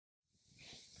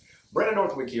Brandon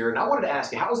Northwick here, and I wanted to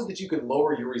ask you, how is it that you can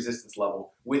lower your resistance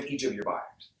level with each of your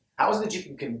buyers? How is it that you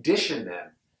can condition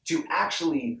them to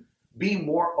actually be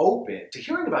more open to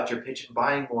hearing about your pitch and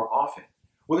buying more often?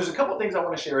 Well, there's a couple things I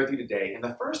want to share with you today, and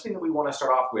the first thing that we want to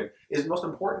start off with is the most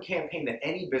important campaign that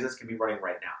any business can be running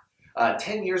right now.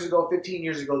 10 years ago, 15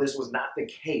 years ago, this was not the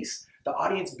case. The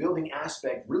audience building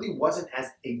aspect really wasn't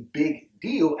as a big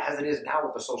deal as it is now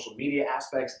with the social media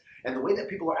aspects and the way that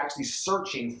people are actually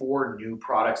searching for new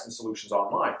products and solutions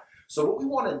online. So what we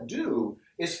want to do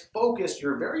is focus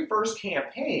your very first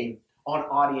campaign on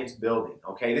audience building,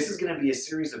 okay? This is going to be a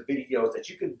series of videos that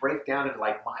you can break down into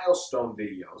like milestone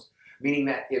videos, meaning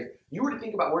that if you were to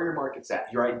think about where your market's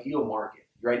at, your ideal market,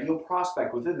 your ideal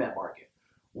prospect within that market,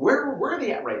 where are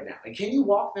they at right now? And can you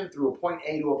walk them through a point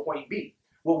A to a point B?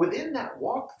 Well, within that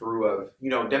walkthrough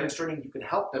of, demonstrating you can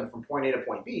help them from point A to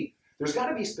point B, there's got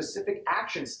to be specific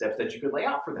action steps that you could lay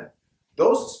out for them.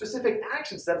 Those specific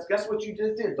action steps, guess what you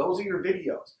just did? Those are your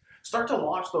videos. Start to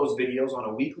launch those videos on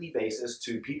a weekly basis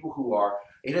to people who are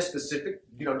in a specific,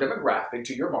 demographic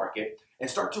to your market, and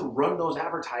start to run those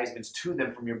advertisements to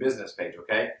them from your business page,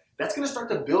 okay? That's going to start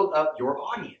to build up your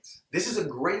audience. This is a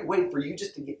great way for you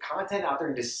just to get content out there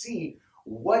and to see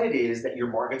what it is that your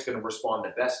market's going to respond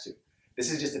the best to. This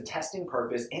is just a testing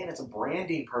purpose, and it's a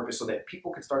branding purpose so that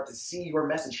people can start to see your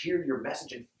message, hear your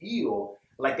message, and feel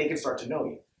like they can start to know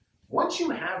you. Once you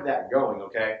have that going,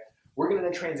 okay, we're going to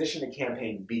then transition to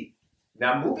campaign B.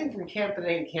 Now, moving from campaign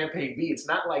A to campaign B, it's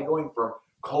not like going from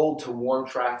cold to warm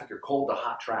traffic or cold to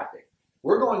hot traffic.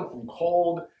 We're going from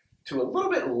cold to a little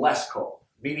bit less cold,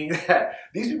 meaning that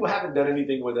these people haven't done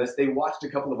anything with us. They watched a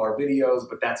couple of our videos,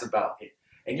 but that's about it.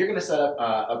 And you're going to set up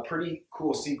a pretty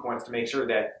cool sequence to make sure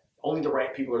that only the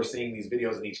right people are seeing these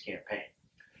videos in each campaign.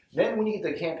 Then when you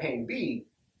get to campaign B,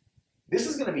 this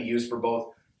is going to be used for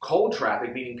both cold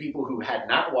traffic, meaning people who had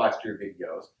not watched your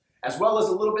videos, as well as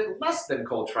a little bit less than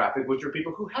cold traffic, which are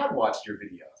people who had watched your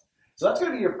videos. So that's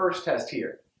going to be your first test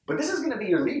here. But this is going to be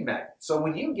your lead magnet. So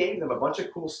when you gave them a bunch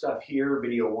of cool stuff here,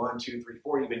 video 1, 2, 3,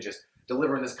 4, you've been just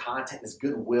delivering this content, this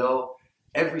goodwill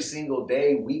every single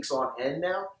day, weeks on end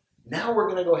now we're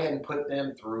going to go ahead and put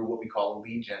them through what we call a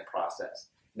lead gen process.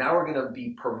 Now we're going to be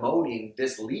promoting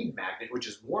this lead magnet, which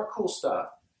is more cool stuff,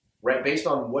 right, based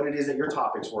on what it is that your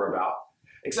topics were about.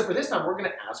 Except for this time, we're going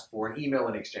to ask for an email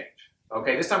in exchange.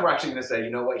 Okay, this time we're actually going to say, you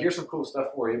know what, here's some cool stuff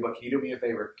for you, but can you do me a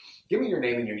favor? Give me your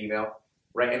name and your email,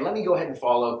 right, and let me go ahead and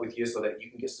follow up with you so that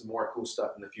you can get some more cool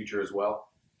stuff in the future as well.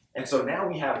 And so now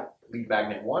we have lead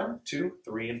magnet 1, 2,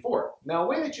 3, and 4. Now, a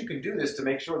way that you can do this to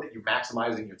make sure that you're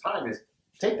maximizing your time is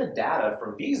take the data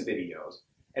from these videos,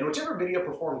 and whichever video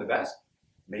performed the best,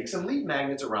 make some lead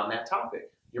magnets around that topic.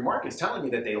 Your market's telling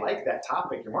you that they like that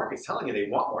topic. Your market's telling you they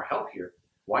want more help here.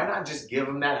 Why not just give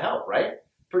them that help, right?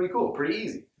 Pretty cool, pretty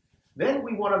easy. Then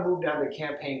we want to move down to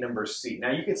campaign number C.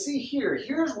 Now you can see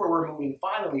here's where we're moving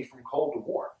finally from cold to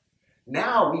warm.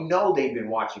 Now we know they've been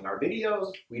watching our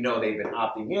videos. We know they've been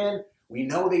opting in. We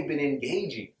know they've been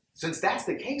engaging. Since that's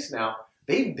the case now,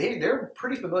 they're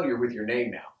pretty familiar with your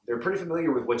name now. They're pretty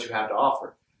familiar with what you have to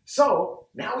offer. So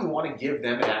now we want to give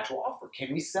them an actual offer.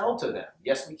 Can we sell to them?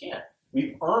 Yes, we can.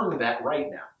 We've earned that right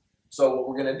now. So what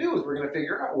we're going to do is we're going to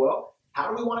figure out, well, how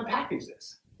do we want to package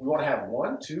this? We want to have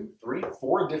 1, 2, 3,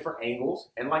 4 different angles.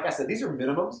 And like I said, these are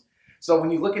minimums. So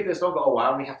when you look at this, don't go, oh,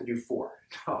 I only have to do 4.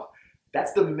 No,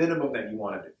 that's the minimum that you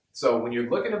want to do. So when you're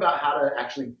looking about how to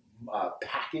actually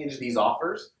package these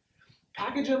offers,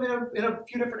 package them in a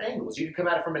few different angles. You can come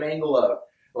at it from an angle of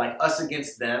like us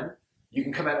against them. You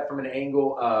can come at it from an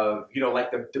angle of,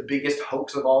 like the biggest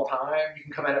hoax of all time. You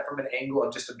can come at it from an angle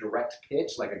of just a direct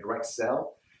pitch, like a direct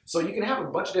sell. So you can have a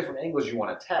bunch of different angles you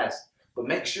want to test, but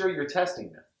make sure you're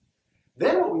testing them.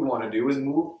 Then what we want to do is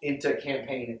move into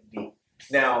campaign D.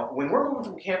 Now, when we're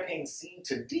moving from campaign C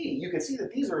to D, you can see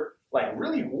that these are like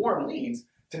really warm leads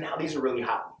to now these are really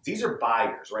hot leads. These are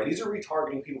buyers, right? These are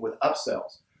retargeting people with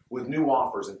upsells, with new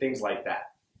offers and things like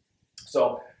that.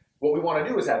 So what we want to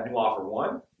do is have new offer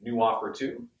 1, new offer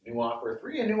 2, new offer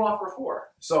 3, and new offer 4.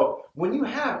 So when you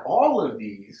have all of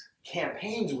these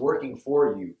campaigns working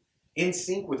for you in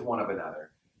sync with one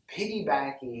another,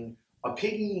 piggybacking,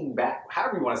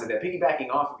 however you want to say that, piggybacking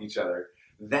off of each other,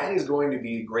 that is going to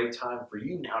be a great time for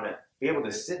you now to be able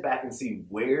to sit back and see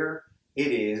where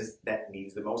it is that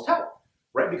needs the most help,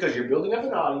 right? Because you're building up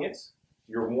an audience,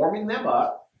 you're warming them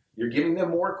up, you're giving them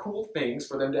more cool things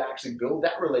for them to actually build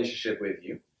that relationship with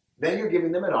you. Then you're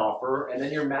giving them an offer, and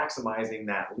then you're maximizing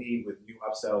that lead with new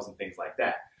upsells and things like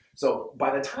that. So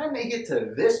by the time they get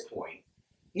to this point,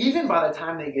 even by the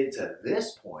time they get to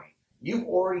this point, you've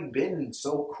already been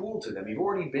so cool to them. You've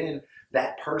already been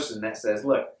that person that says,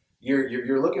 look,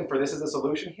 You're looking for this as a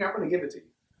solution? Here, I'm going to give it to you.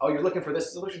 Oh, you're looking for this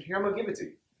as a solution? Here, I'm going to give it to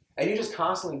you. And you're just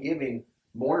constantly giving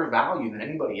more value than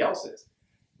anybody else is.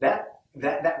 That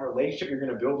relationship you're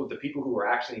going to build with the people who are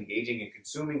actually engaging and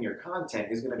consuming your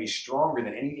content is going to be stronger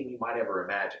than anything you might ever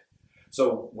imagine.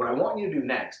 So what I want you to do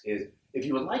next is, if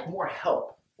you would like more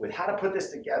help with how to put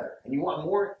this together, and you want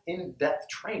more in-depth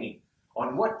training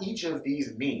on what each of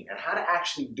these mean and how to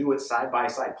actually do it side by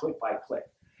side, click by click,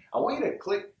 I want you to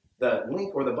click the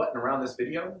link or the button around this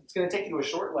video. It's going to take you to a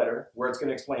short letter where it's going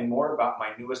to explain more about my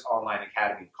newest online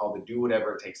academy called the Do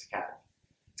Whatever It Takes Academy.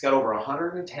 It's got over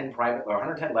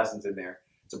 110 lessons in there.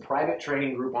 It's a private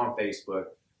training group on Facebook.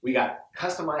 We got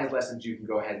customized lessons you can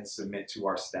go ahead and submit to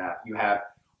our staff. You have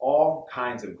all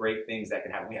kinds of great things that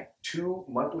can happen. We have 2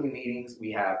 monthly meetings.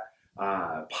 We have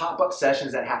pop-up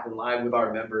sessions that happen live with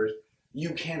our members. You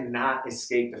cannot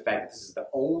escape the fact that this is the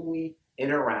only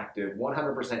interactive,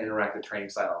 100% interactive training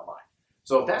site online.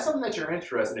 So if that's something that you're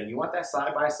interested in, you want that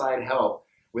side-by-side help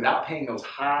without paying those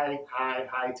high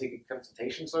ticket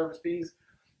consultation service fees,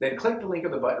 then click the link or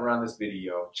the button around this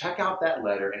video, check out that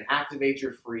letter, and activate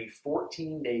your free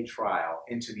 14-day trial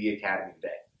into the Academy today.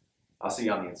 I'll see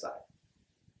you on the inside.